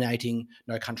country dominating,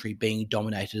 no country being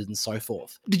dominated, and so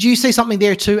forth. Did you see something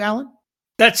there too, Alan?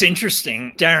 That's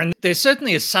interesting, Darren. There's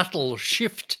certainly a subtle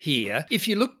shift here. If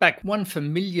you look back, one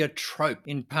familiar trope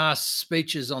in past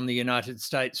speeches on the United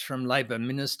States from Labor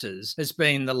ministers has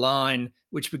been the line,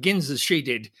 which begins as she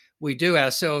did, "We do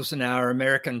ourselves and our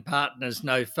American partners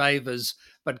no favours,"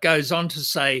 but goes on to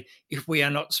say, "if we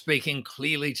are not speaking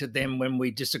clearly to them when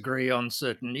we disagree on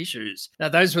certain issues." Now,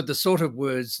 those were the sort of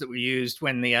words that were used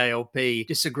when the ALP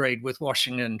disagreed with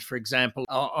Washington, for example,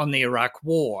 on the Iraq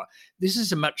War. This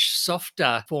is a much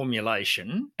softer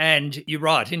formulation. And you're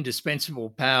right,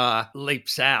 indispensable power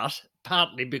leaps out,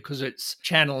 partly because it's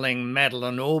channeling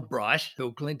Madeleine Albright,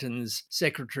 Bill Clinton's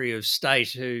Secretary of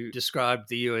State, who described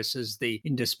the US as the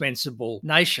indispensable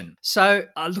nation. So,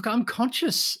 look, I'm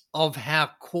conscious of how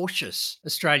cautious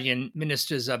Australian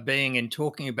ministers are being in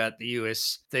talking about the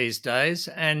US these days,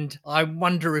 and I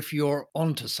wonder if you're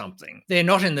onto something. They're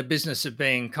not in the business of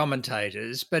being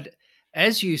commentators, but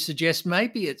as you suggest,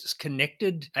 maybe it's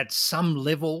connected at some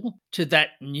level to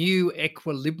that new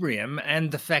equilibrium and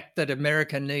the fact that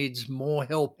America needs more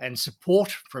help and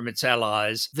support from its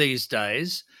allies these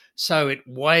days. So it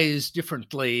weighs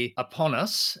differently upon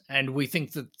us, and we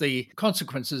think that the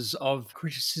consequences of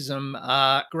criticism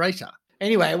are greater.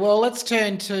 Anyway, well, let's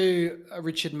turn to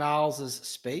Richard Marles's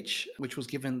speech, which was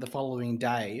given the following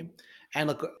day. And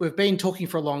look, we've been talking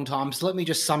for a long time, so let me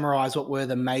just summarize what were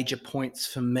the major points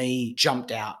for me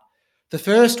jumped out. The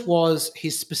first was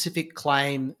his specific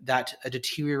claim that a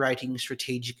deteriorating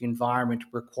strategic environment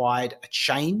required a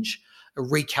change, a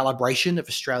recalibration of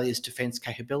Australia's defence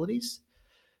capabilities.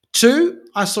 Two,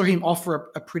 I saw him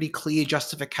offer a pretty clear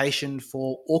justification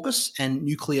for AUKUS and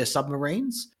nuclear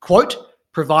submarines. Quote,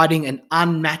 providing an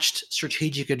unmatched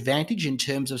strategic advantage in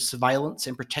terms of surveillance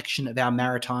and protection of our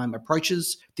maritime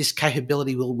approaches. This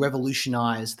capability will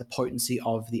revolutionise the potency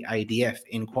of the ADF,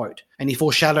 end quote. And he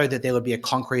foreshadowed that there would be a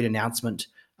concrete announcement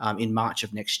in March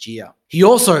of next year. He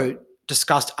also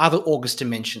discussed other AUKUS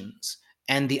dimensions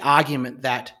and the argument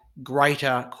that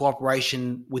greater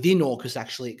cooperation within AUKUS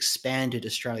actually expanded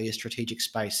Australia's strategic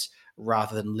space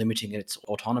rather than limiting its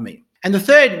autonomy. And the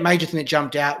third major thing that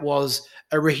jumped out was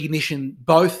a recognition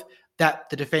both that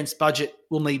the defence budget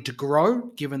will need to grow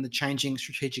given the changing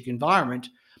strategic environment,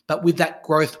 but with that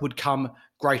growth would come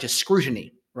greater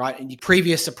scrutiny, right? And the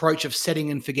previous approach of setting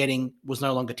and forgetting was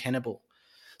no longer tenable.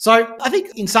 So I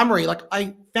think in summary,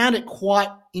 I found it quite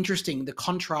interesting, the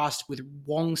contrast with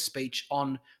Wong's speech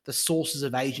on the sources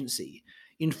of agency.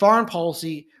 In foreign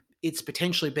policy, it's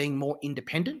potentially being more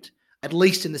independent, at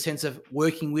least in the sense of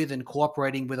working with and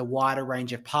cooperating with a wider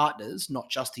range of partners, not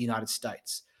just the United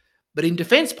States. But in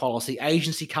defence policy,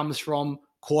 agency comes from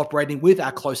cooperating with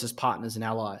our closest partners and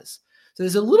allies. So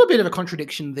there's a little bit of a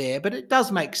contradiction there, but it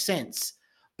does make sense.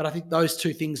 But I think those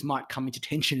two things might come into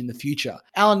tension in the future.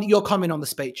 Alan, your comment on the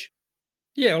speech.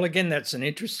 Yeah, well, again, that's an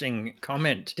interesting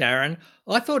comment, Darren.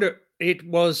 I thought it It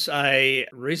was a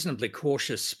reasonably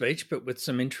cautious speech, but with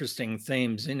some interesting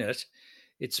themes in it.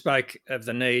 It spoke of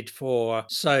the need for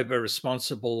sober,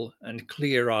 responsible, and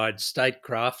clear eyed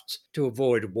statecraft to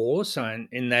avoid war. So,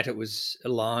 in that, it was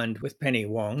aligned with Penny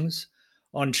Wong's.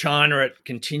 On China, it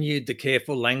continued the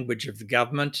careful language of the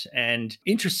government. And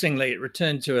interestingly, it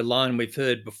returned to a line we've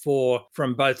heard before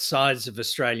from both sides of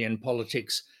Australian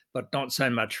politics, but not so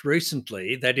much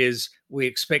recently. That is, we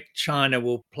expect China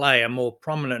will play a more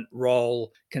prominent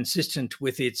role consistent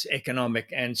with its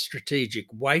economic and strategic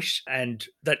weight. And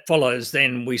that follows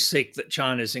then we seek that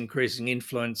China's increasing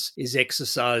influence is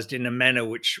exercised in a manner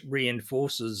which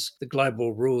reinforces the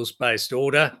global rules-based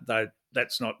order, though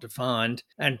that's not defined,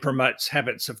 and promotes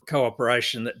habits of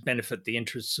cooperation that benefit the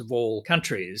interests of all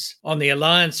countries. On the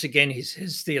alliance, again, he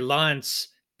says the alliance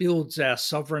builds our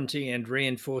sovereignty and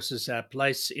reinforces our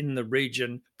place in the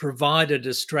region, provided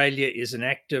Australia is an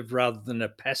active rather than a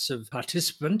passive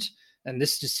participant. And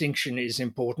this distinction is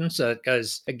important. So it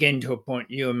goes again to a point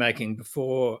you were making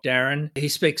before, Darren. He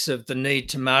speaks of the need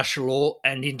to marshal all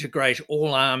and integrate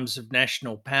all arms of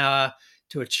national power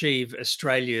to achieve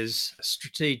Australia's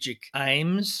strategic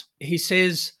aims. He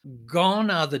says, gone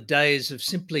are the days of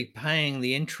simply paying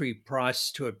the entry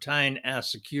price to obtain our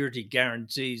security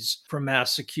guarantees from our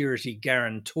security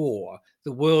guarantor.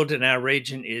 The world in our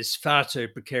region is far too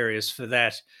precarious for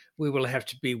that. We will have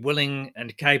to be willing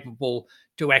and capable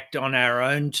to act on our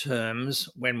own terms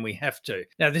when we have to.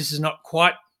 Now, this is not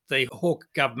quite the Hawke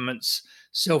government's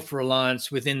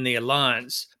self-reliance within the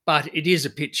alliance, but it is a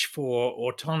pitch for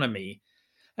autonomy.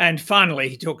 And finally,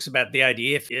 he talks about the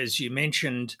ADF, as you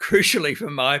mentioned, crucially for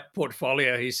my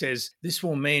portfolio. He says, this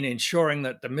will mean ensuring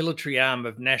that the military arm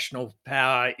of national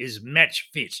power is match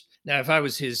fit. Now, if I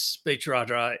was his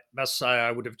speechwriter, I must say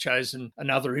I would have chosen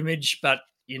another image, but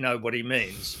you know what he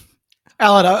means.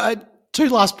 Alan, two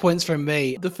last points from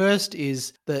me. The first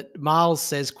is that Miles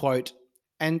says, quote,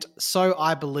 and so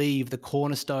I believe the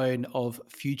cornerstone of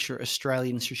future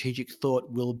Australian strategic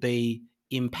thought will be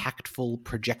impactful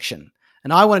projection.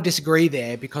 And I want to disagree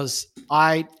there because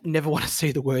I never want to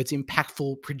see the words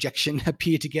impactful projection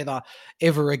appear together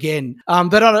ever again.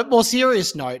 But on a more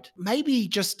serious note, maybe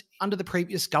just under the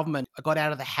previous government, I got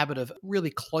out of the habit of really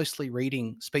closely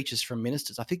reading speeches from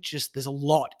ministers. I think just there's a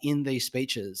lot in these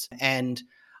speeches. And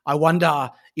I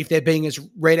wonder if they're being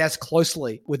read as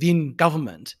closely within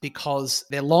government because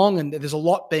they're long and there's a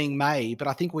lot being made, but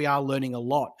I think we are learning a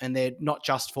lot, and they're not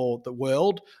just for the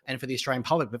world and for the Australian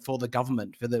public, but for the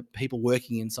government, for the people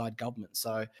working inside government.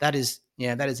 So that is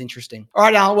interesting. All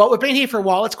right, Alan, well, we've been here for a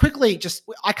while. Let's quickly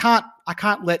I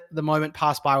can't let the moment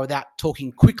pass by without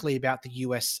talking quickly about the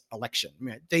US election.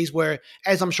 These were,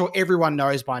 as I'm sure everyone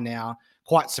knows by now,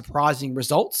 quite surprising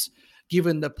results,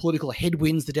 given the political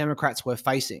headwinds the Democrats were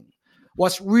facing.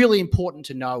 What's really important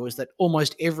to know is that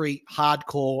almost every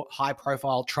hardcore,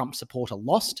 high-profile Trump supporter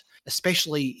lost,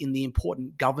 especially in the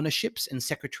important governorships and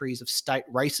secretaries of state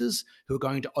races who are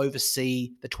going to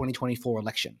oversee the 2024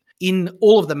 election. In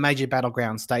all of the major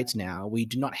battleground states now, we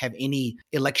do not have any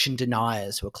election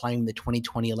deniers who are claiming the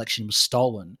 2020 election was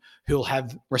stolen, who will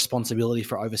have responsibility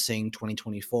for overseeing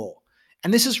 2024.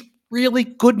 And this is really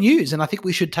good news, and I think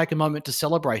we should take a moment to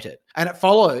celebrate it. And it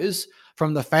follows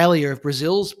from the failure of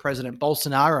Brazil's President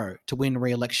Bolsonaro to win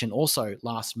re-election also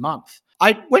last month.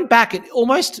 I went back at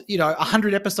almost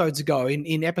 100 episodes ago,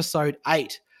 in episode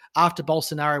 8, after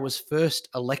Bolsonaro was first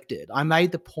elected, I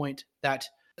made the point that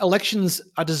elections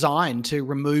are designed to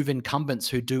remove incumbents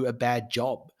who do a bad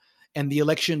job. And the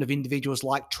election of individuals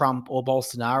like Trump or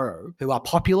Bolsonaro, who are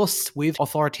populists with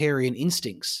authoritarian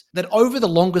instincts, that over the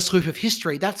longer sweep of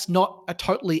history, that's not a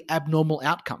totally abnormal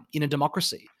outcome in a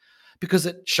democracy, because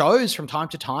it shows from time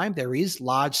to time there is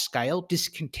large-scale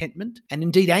discontentment and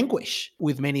indeed anguish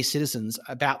with many citizens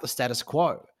about the status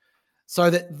quo. So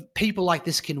that people like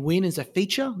this can win is a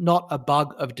feature, not a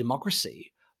bug of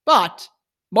democracy. But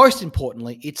most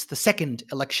importantly, it's the second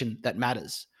election that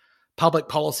matters. Public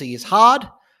policy is hard,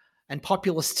 and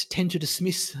populists tend to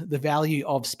dismiss the value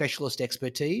of specialist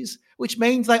expertise, which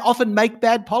means they often make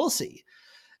bad policy.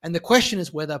 And the question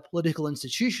is whether political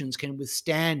institutions can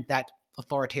withstand that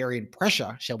authoritarian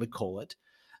pressure, shall we call it,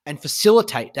 and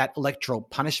facilitate that electoral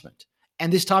punishment.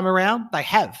 And this time around, they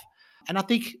have. And I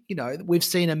think, we've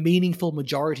seen a meaningful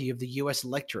majority of the US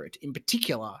electorate in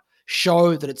particular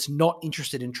show that it's not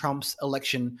interested in Trump's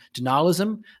election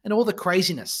denialism and all the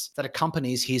craziness that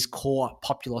accompanies his core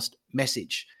populist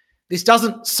message. This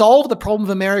doesn't solve the problem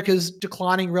of America's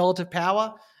declining relative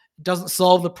power. It doesn't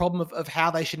solve the problem of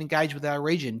how they should engage with our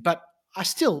region. But I'm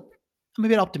a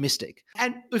bit optimistic.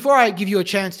 And before I give you a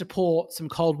chance to pour some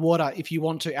cold water, if you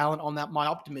want to, Alan, on that, my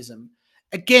optimism,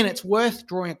 Again, it's worth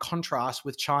drawing a contrast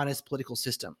with China's political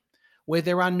system, where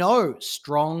there are no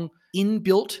strong,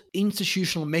 inbuilt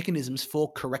institutional mechanisms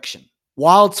for correction.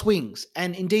 Wild swings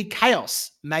and indeed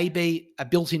chaos may be a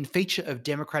built in feature of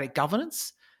democratic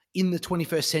governance in the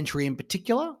 21st century in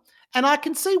particular. And I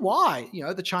can see why,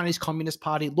 the Chinese Communist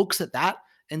Party looks at that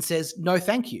and says, no,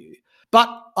 thank you. But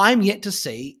I'm yet to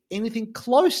see anything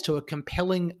close to a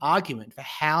compelling argument for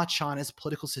how China's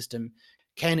political system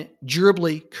can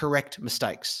durably correct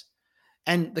mistakes.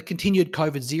 And the continued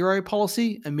COVID zero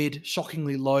policy amid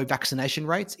shockingly low vaccination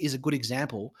rates is a good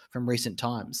example from recent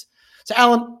times. So,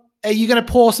 Alan, are you going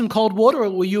to pour some cold water,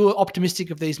 or were you optimistic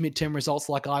of these midterm results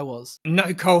like I was?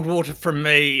 No cold water from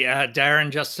me, Darren,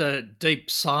 just a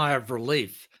deep sigh of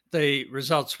relief. The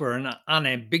results were an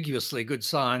unambiguously good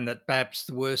sign that perhaps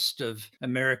the worst of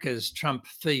America's Trump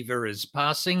fever is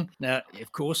passing. Now,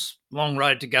 of course, long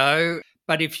road to go.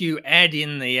 But if you add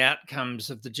in the outcomes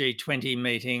of the G20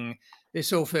 meeting,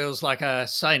 this all feels like a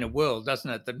saner world, doesn't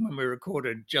it, than when we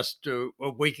recorded just a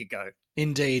week ago?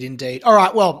 Indeed, indeed. All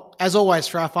right, well, as always,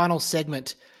 for our final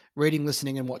segment, reading,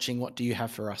 listening and watching, what do you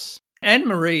have for us?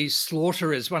 Anne-Marie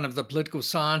Slaughter is one of the political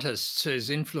scientists who's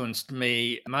influenced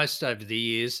me most over the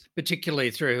years,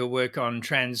 particularly through her work on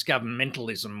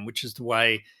transgovernmentalism, which is the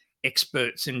way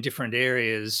experts in different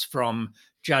areas, from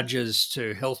judges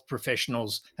to health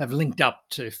professionals, have linked up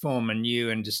to form a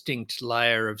new and distinct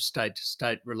layer of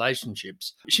state-to-state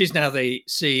relationships. She's now the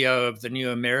CEO of the New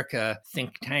America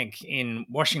think tank in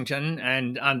Washington,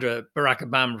 and under Barack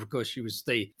Obama, of course, she was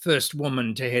the first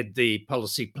woman to head the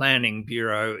Policy Planning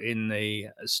Bureau in the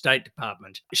State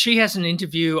Department. She has an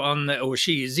interview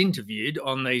she is interviewed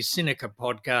on the Sinica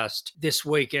podcast this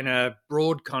week in a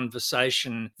broad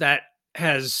conversation that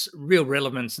has real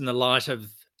relevance in the light of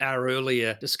our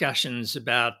earlier discussions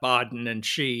about Biden and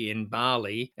Xi in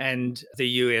Bali and the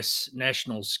US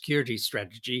national security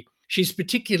strategy. She's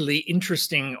particularly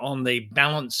interesting on the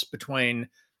balance between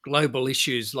global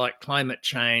issues like climate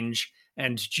change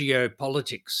and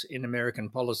geopolitics in American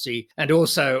policy, and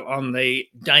also on the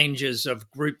dangers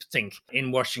of groupthink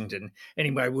in Washington.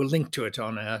 Anyway, we'll link to it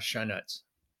on our show notes.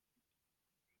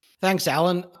 Thanks,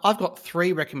 Alan. I've got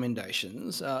 3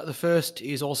 recommendations. The first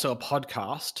is also a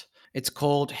podcast. It's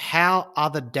called How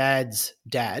Other Dads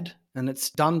Dad, and it's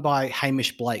done by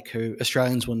Hamish Blake, who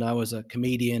Australians will know as a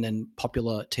comedian and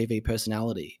popular TV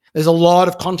personality. There's a lot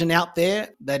of content out there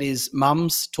that is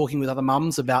mums talking with other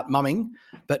mums about mumming,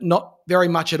 but not very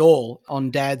much at all on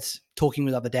dads talking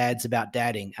with other dads about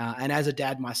dadding. And as a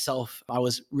dad myself, I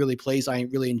was really pleased. I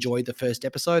really enjoyed the first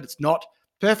episode. It's not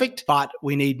perfect, but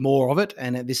we need more of it,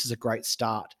 and this is a great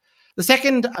start. The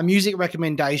second, a music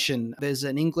recommendation. There's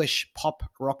an English pop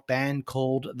rock band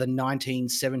called The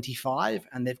 1975,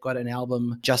 and they've got an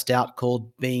album just out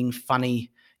called Being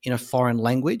Funny in a Foreign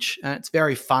Language. And it's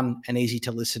very fun and easy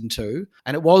to listen to.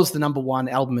 And it was the number 1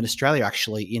 album in Australia,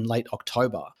 actually, in late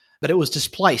October. But it was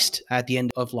displaced at the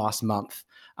end of last month.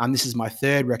 This is my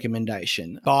third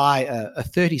recommendation by a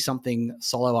 30-something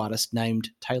solo artist named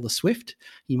Taylor Swift.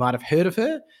 You might have heard of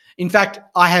her. In fact,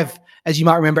 I have, as you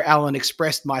might remember, Alan,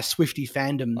 expressed my Swiftie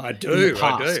fandom in the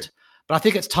past. I do. But I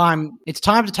think it's time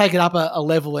to take it up a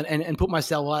level and put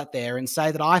myself out there and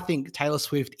say that I think Taylor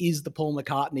Swift is the Paul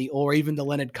McCartney or even the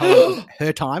Leonard Cohen of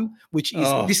her time, which is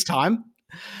this time.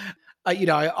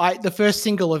 The first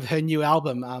single of her new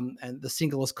album, and the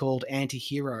single is called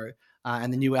Anti-Hero,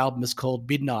 and the new album is called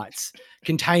Midnights,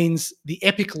 contains the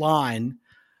epic line,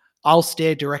 "I'll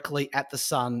stare directly at the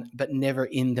sun, but never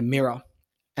in the mirror."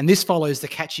 And this follows the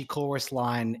catchy chorus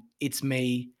line, "It's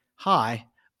me. Hi,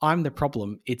 I'm the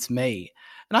problem. It's me."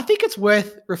 And I think it's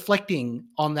worth reflecting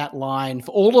on that line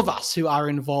for all of us who are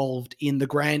involved in the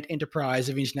grand enterprise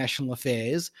of international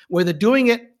affairs, whether doing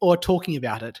it or talking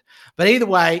about it. But either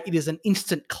way, it is an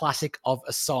instant classic of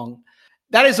a song.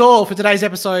 That is all for today's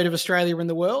episode of Australia in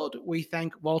the World. We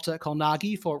thank Walter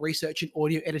Kolnagi for research and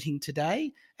audio editing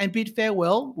today, and bid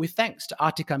farewell with thanks to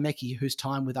Artika Meki, whose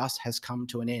time with us has come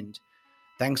to an end.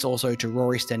 Thanks also to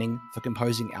Rory Stenning for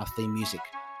composing our theme music.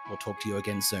 We'll talk to you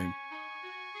again soon.